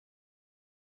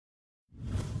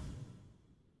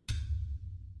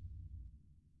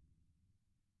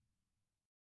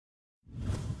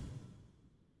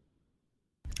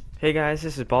Hey guys,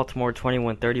 this is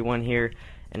Baltimore2131 here,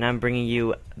 and I'm bringing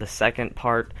you the second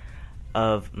part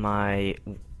of my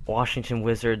Washington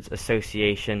Wizards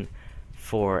Association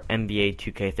for NBA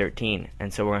 2K13.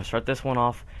 And so we're going to start this one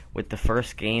off with the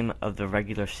first game of the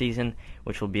regular season,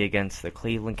 which will be against the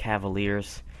Cleveland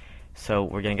Cavaliers. So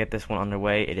we're going to get this one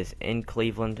underway. It is in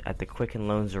Cleveland at the Quicken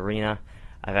Loans Arena.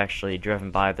 I've actually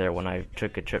driven by there when I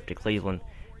took a trip to Cleveland.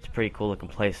 It's a pretty cool looking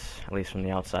place, at least from the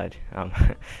outside. I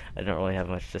don't really have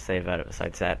much to say about it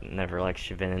besides that. Never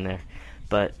actually been in there.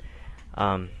 But,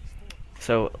 I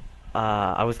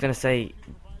was going to say,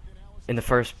 in the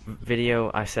first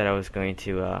video, I said I was going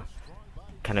to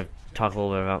kind of talk a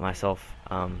little bit about myself.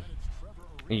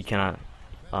 You kind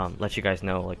of let you guys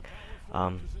know, like,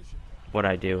 what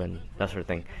I do and that sort of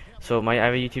thing. So I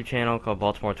have a YouTube channel called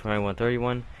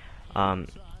Baltimore2131.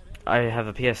 I have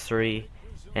a PS3,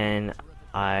 and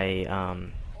I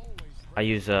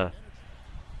use a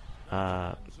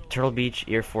Turtle Beach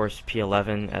Air Force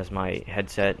P11 as my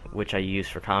headset, which I use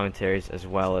for commentaries as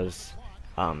well as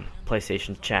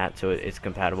PlayStation chat, so it's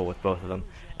compatible with both of them,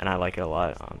 and I like it a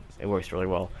lot. It works really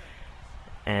well.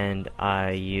 And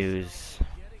I use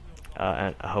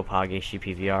a Hopog HD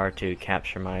PVR to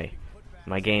capture my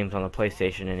games on the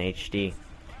PlayStation in HD,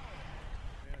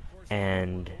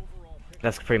 and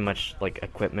that's pretty much like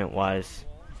equipment wise.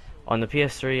 On the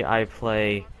PS3, I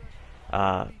play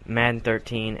Madden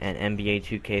 13 and NBA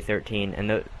 2K13,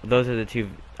 and those are the two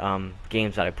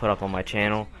games that I put up on my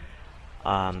channel.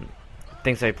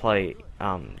 Things I play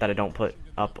that I don't put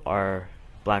up are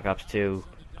Black Ops 2.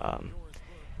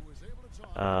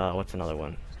 What's another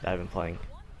one that I've been playing?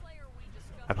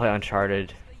 I play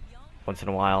Uncharted once in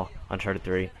a while, Uncharted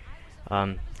 3.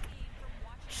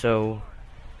 So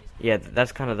yeah,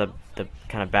 that's kind of the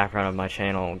kind of background of my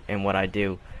channel and what I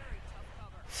do.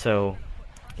 So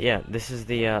yeah, this is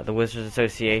the Wizards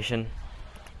Association.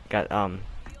 Got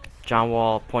John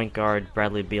Wall, point guard;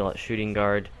 Bradley Beal at shooting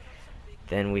guard.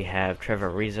 Then we have Trevor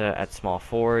Ariza at small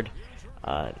forward,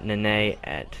 Nene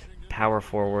at power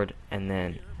forward, and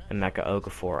then Emeka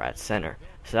Okafor at center.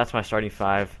 So that's my starting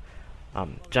five.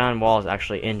 John Wall is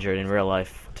actually injured in real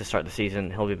life to start the season.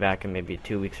 He'll be back in maybe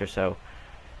 2 weeks or so.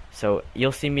 So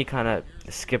you'll see me kind of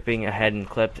skipping ahead in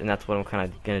clips, and that's what I'm kind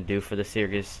of gonna do for the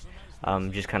series.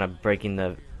 Just kind of breaking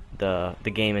the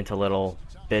game into little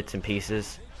bits and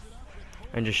pieces,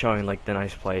 and just showing like the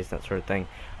nice plays, that sort of thing.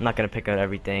 I'm not gonna pick out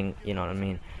everything, you know what I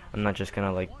mean? I'm not just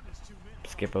gonna like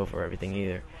skip over everything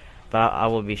either. But I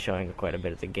will be showing quite a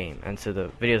bit of the game, and so the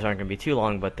videos aren't gonna be too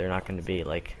long, but they're not gonna be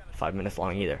like 5 minutes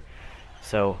long either.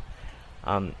 So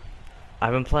I've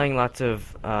been playing lots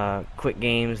of quick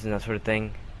games and that sort of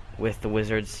thing with the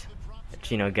Wizards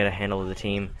to, get a handle of the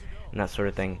team and that sort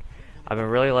of thing. I've been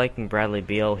really liking Bradley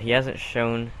Beal. He hasn't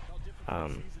shown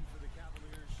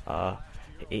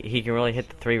he can really hit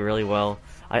the three really well.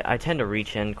 I tend to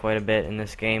reach in quite a bit in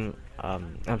this game.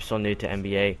 I'm still new to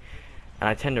NBA, and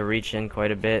I tend to reach in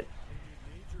quite a bit.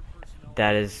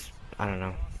 That is, I don't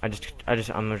know.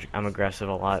 I'm aggressive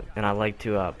a lot, and I like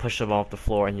to push the ball up the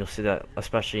floor, and you'll see that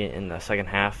especially in the second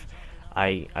half.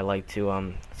 I like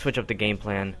to switch up the game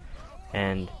plan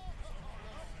and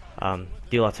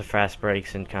do lots of fast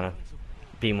breaks and kind of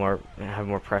have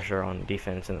more pressure on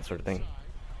defense and that sort of thing.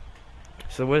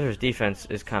 So the Wizards defense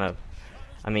is kind of,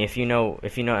 if you know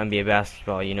NBA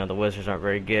basketball, you know the Wizards aren't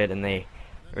very good, and they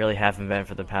really haven't been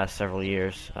for the past several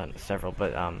years,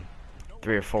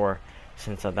 3 or 4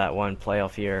 since that one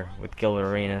playoff year with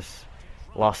Gilbert Arenas.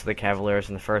 Lost to the Cavaliers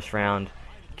in the first round.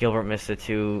 Gilbert missed the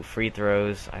 2 free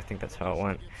throws. I think that's how it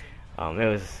went. It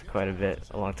was quite a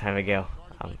long time ago.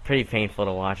 Pretty painful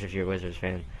to watch if you're a Wizards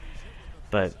fan.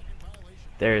 But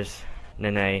there's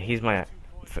Nene. He's my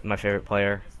favorite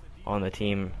player on the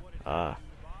team.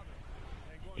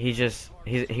 He was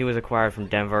acquired from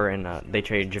Denver, and they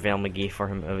traded JaVale McGee for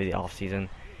him over the offseason.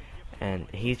 And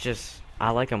I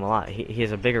like him a lot. He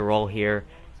has a bigger role here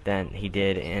than he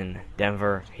did in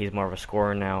Denver. He's more of a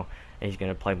scorer now, and he's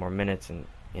going to play more minutes and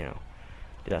do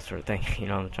that sort of thing. You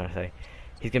know what I'm trying to say?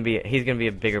 He's gonna be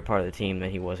a bigger part of the team than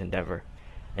he was in Denver.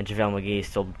 And JaVale McGee is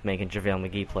still making JaVale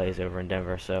McGee plays over in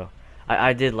Denver. So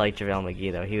I did like JaVale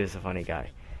McGee though. He was a funny guy,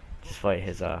 despite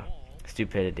his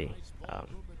stupidity.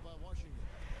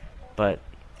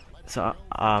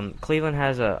 Cleveland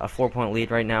has a 4-point lead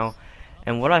right now,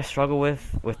 and what I struggle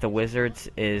with the Wizards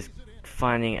is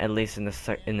finding, at least in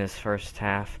this first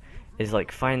half, is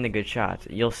like finding the good shots.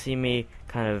 You'll see me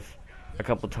kind of a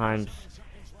couple times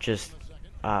just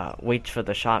wait for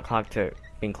the shot clock to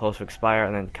being close to expire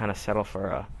and then kind of settle for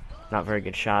a not very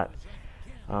good shot.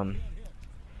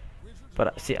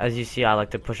 But see, as you see, I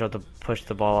like to push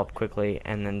the ball up quickly,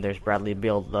 and then there's Bradley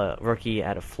Beal, the rookie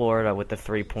out of Florida, with the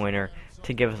 3-pointer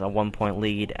to give us a 1-point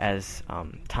lead as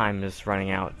time is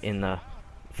running out in the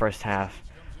first half.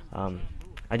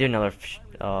 I do another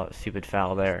stupid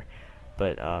foul there,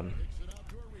 but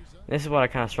this is what I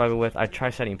kind of struggle with. I try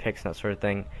setting picks and that sort of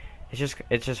thing. It's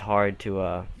just hard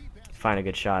to find a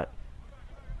good shot.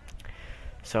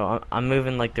 So I'm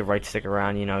moving like the right stick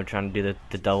around, you know, trying to do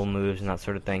the double moves and that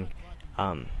sort of thing.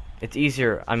 It's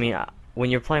easier. I mean, when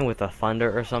you're playing with a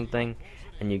Thunder or something,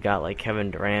 and you got like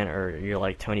Kevin Durant or you're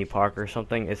like Tony Parker or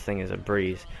something, this thing is a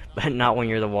breeze. But not when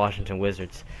you're the Washington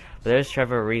Wizards. But there's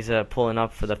Trevor Ariza pulling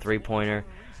up for the 3-pointer.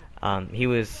 He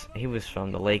was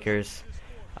from the Lakers.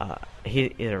 He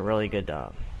is a really good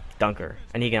dunker,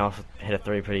 and he can also hit a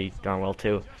 3 pretty darn well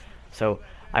too. So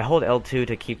I hold L2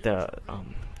 to keep the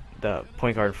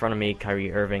point guard in front of me,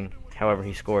 Kyrie Irving, however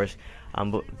he scores.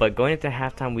 But going into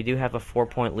halftime, we do have a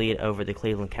 4-point lead over the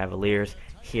Cleveland Cavaliers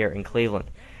here in Cleveland.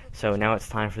 So now it's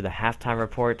time for the halftime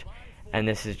report, and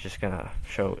this is just gonna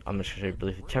show. I'm just gonna show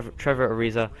you Trevor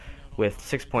Ariza with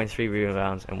 6 points, 3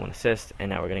 rebounds, and 1 assist.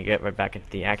 And now we're gonna get right back into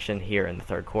the action here in the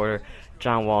third quarter.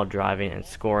 John Wall driving and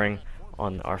scoring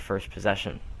on our first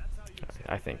possession,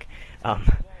 I think.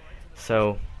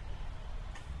 So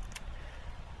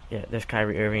yeah, there's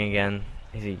Kyrie Irving again.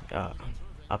 He's a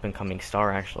up-and-coming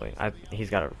star, actually. He's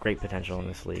got a great potential in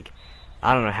this league.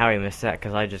 I don't know how he missed that,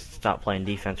 because I just stopped playing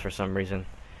defense for some reason.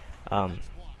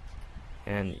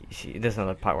 And you see, there's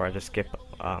another part where I just skip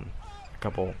a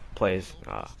couple plays,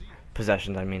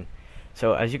 possessions, I mean.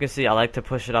 So as you can see, I like to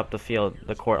push it up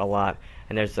the court a lot.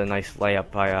 And there's a nice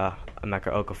layup by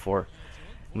Emeka Okafor.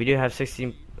 We do have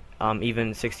 16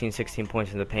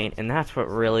 points in the paint, and that's what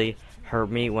really hurt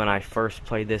me when I first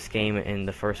played this game in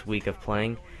the first week of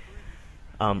playing.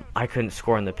 I couldn't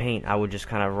score in the paint. I would just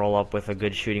kind of roll up with a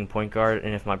good shooting point guard,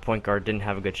 and if my point guard didn't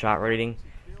have a good shot rating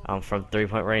from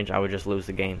 3-point range, I would just lose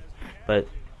the game. But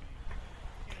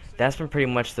that's been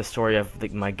pretty much the story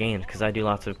of my games, because I do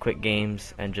lots of quick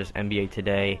games and just NBA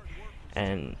Today,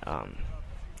 and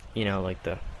you know, like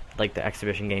the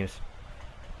exhibition games.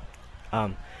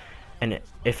 And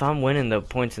if I'm winning the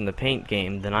points in the paint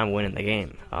game, then I'm winning the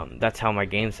game. That's how my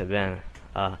games have been.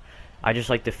 I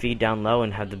just like to feed down low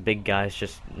and have the big guys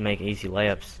just make easy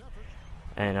layups,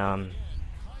 and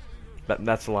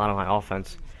that's a lot of my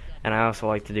offense. And I also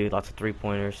like to do lots of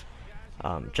 3-pointers.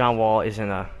 John Wall isn't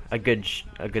a good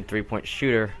 3-point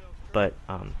shooter, but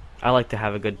I like to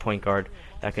have a good point guard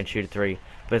that can shoot a 3.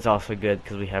 But it's also good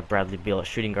because we have Bradley Beal at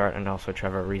shooting guard, and also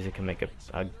Trevor Ariza can make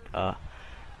a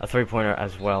 3-pointer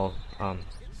as well.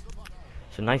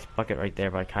 So nice bucket right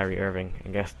there by Kyrie Irving, I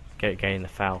guess, getting the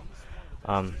foul.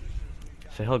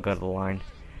 So he'll go to the line,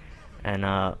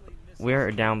 and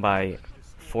we're down by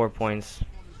 4 points.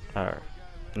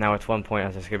 Now it's 1 point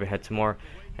as I skip ahead some more.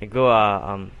 I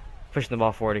go pushing the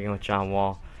ball forward again with John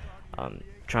Wall,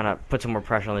 trying to put some more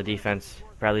pressure on the defense.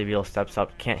 Bradley Beal steps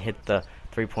up, can't hit the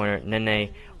 3-pointer.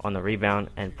 Nene on the rebound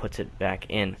and puts it back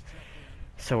in.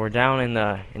 So we're down in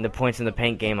the points in the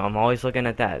paint game. I'm always looking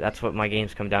at that. That's what my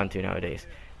games come down to nowadays.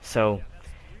 So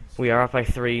we are up by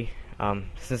 3.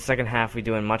 Since the second half, we're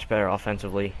doing much better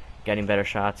offensively, getting better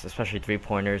shots, especially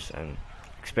 3-pointers, and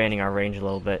expanding our range a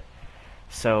little bit.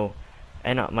 So,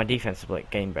 and my defense is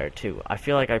getting better too. I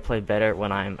feel like I play better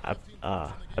when I'm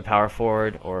a power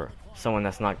forward or someone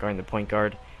that's not guarding the point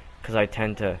guard, because I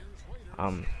tend to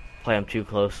play them too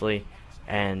closely,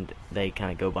 and they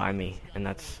kind of go by me, and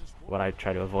that's what I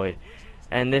try to avoid.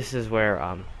 And this is where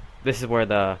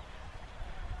the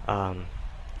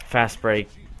fast break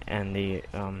and the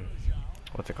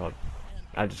what's it called?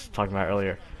 I was just talking about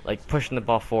earlier, like pushing the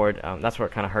ball forward. That's where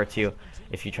it kind of hurts you.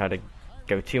 If you try to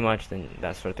go too much, then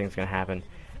that sort of thing's going to happen.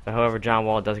 But however, John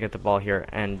Wall does get the ball here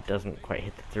and doesn't quite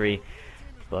hit the 3.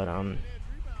 But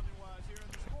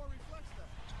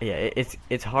yeah,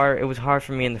 it's hard. It was hard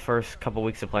for me in the first couple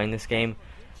weeks of playing this game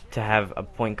to have a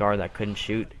point guard that couldn't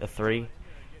shoot a 3.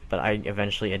 But I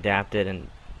eventually adapted and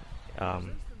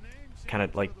kind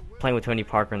of like playing with Tony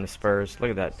Parker and the Spurs. Look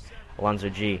at that, Alonzo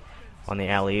G on the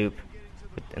alley-oop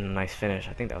and a nice finish.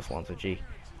 I think that was Alonzo G.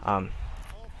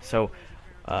 So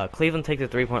Cleveland takes a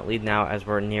 3-point lead now as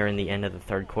we're nearing the end of the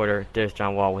third quarter. There's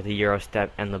John Wall with a Euro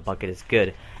step, and the bucket is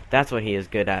good. That's what he is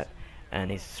good at, and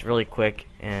he's really quick.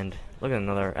 And look at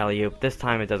another alley-oop. This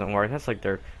time it doesn't work. That's like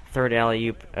their third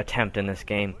alley-oop attempt in this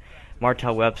game.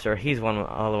 Martell Webster, he's one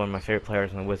of my favorite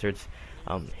players in the Wizards.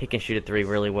 He can shoot a 3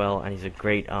 really well, and he's a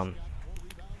great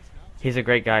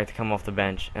guy to come off the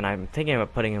bench. And I'm thinking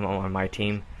about putting him on my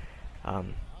team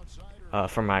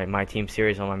for my team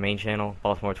series on my main channel,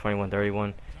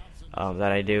 Baltimore2131,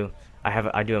 that I do.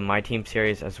 I do a my team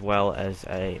series as well as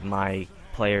a my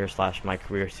player / my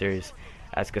career series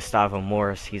as Gustavo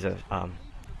Morris. He's a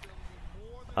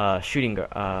shooting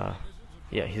guard.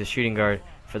 Yeah, he's a shooting guard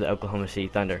for the Oklahoma City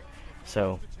Thunder.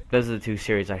 So those are the two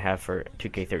series I have for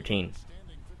 2K13.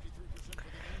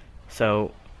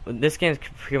 So this game's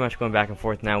pretty much going back and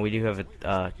forth now. We do have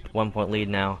a 1-point lead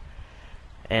now,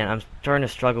 and I'm starting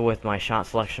to struggle with my shot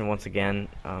selection once again.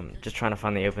 Just trying to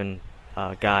find the open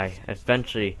guy.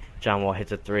 Eventually, John Wall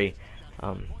hits a 3.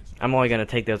 I'm only going to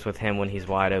take those with him when he's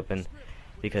wide open,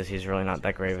 because he's really not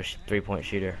that great of a 3-point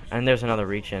shooter. And there's another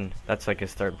reach-in. That's like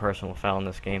his 3rd personal foul in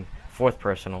this game. 4th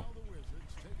personal.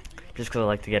 Just because I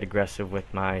like to get aggressive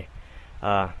with my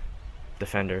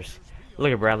defenders.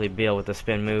 Look at Bradley Beal with the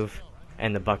spin move,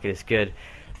 and the bucket is good.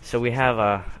 So we have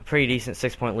a pretty decent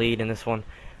 6-point lead in this one.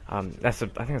 I think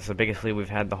that's the biggest lead we've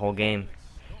had the whole game.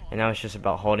 And now it's just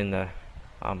about holding the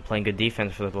playing good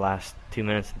defense for the last 2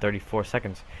 minutes and 34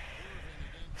 seconds.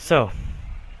 So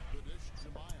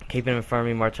keeping in front of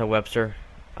me, Martell Webster.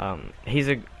 He's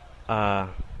a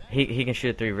he can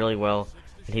shoot a 3 really well,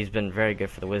 and he's been very good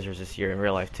for the Wizards this year in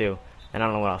real life too. And I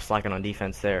don't know what I was slacking on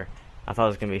defense there. I thought it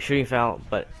was going to be a shooting foul,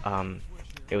 but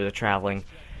it was a traveling.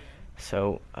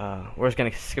 So we're just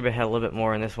going to skip ahead a little bit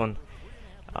more in this one.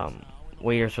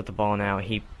 Waiters with the ball now.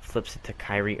 He flips it to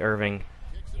Kyrie Irving.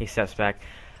 He steps back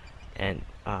and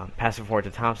passes it forward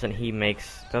to Thompson. He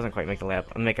doesn't quite make the layup.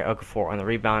 I'm making Okafor on the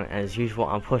rebound, and as usual,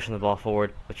 I'm pushing the ball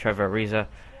forward with Trevor Ariza.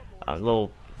 A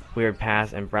little weird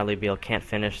pass, and Bradley Beal can't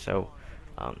finish, so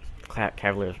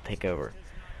Cavaliers will take over.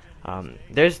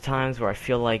 There's times where I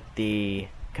feel like the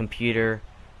computer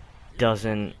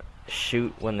doesn't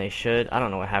shoot when they should. I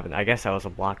don't know what happened. I guess that was a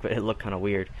block, but it looked kind of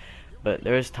weird. But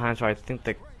there's times where I think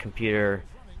the computer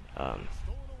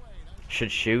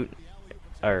should shoot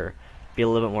or be a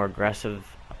little bit more aggressive.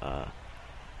 I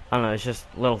don't know, it's just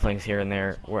little things here and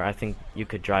there where I think you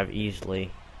could drive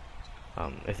easily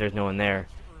if there's no one there,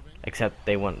 except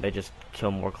they just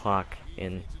kill more clock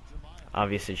in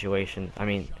obvious situations. I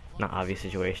mean, not obvious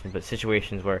situations, but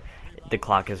situations where the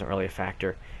clock isn't really a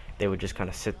factor. They would just kind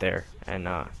of sit there and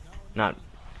not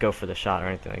go for the shot or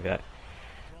anything like that.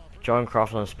 Jordan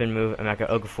Crawford on a spin move, and Emeka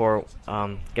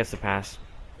Okafor gets the pass.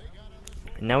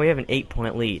 And now we have an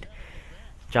 8-point lead.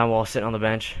 John Wall sitting on the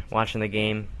bench, watching the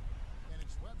game.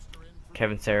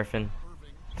 Kevin Seraphin.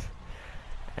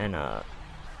 And,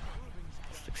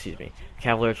 excuse me,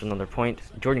 Cavaliers with another point.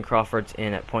 Jordan Crawford's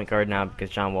in at point guard now because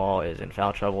John Wall is in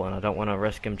foul trouble, and I don't want to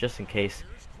risk him just in case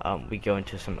we go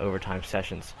into some overtime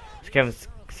sessions. So Kevin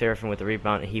Seraphin with the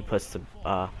rebound, and he puts the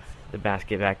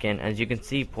basket back in. As you can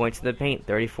see, points in the paint,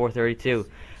 34-32.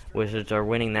 Wizards are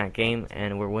winning that game,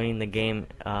 and we're winning the game,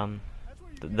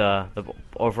 the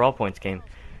overall points game.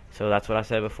 So that's what I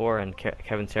said before, and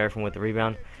Kevin Seraphin with the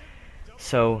rebound.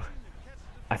 So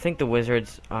I think the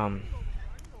Wizards,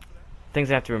 things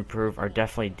they have to improve are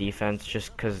definitely defense,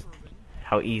 just because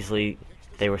how easily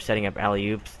they were setting up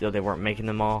alley-oops, though they weren't making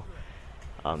them all.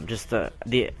 Just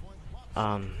the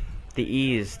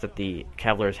ease that the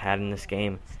Cavaliers had in this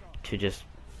game to just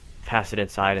pass it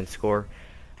inside and score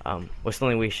was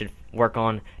something we should work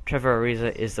on. Trevor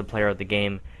Ariza is the player of the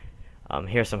game.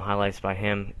 Here's some highlights by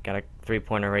him. Got a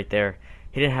 3-pointer right there.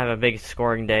 He didn't have a big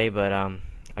scoring day, but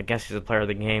I guess he's the player of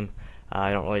the game.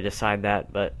 I don't really decide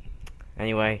that, but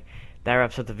anyway, that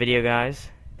wraps up the video, guys.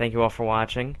 Thank you all for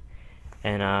watching,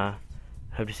 and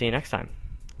hope to see you next time.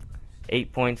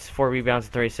 8 points, 4 rebounds,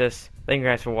 and 3 assists. Thank you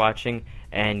guys for watching,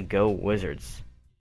 and go Wizards.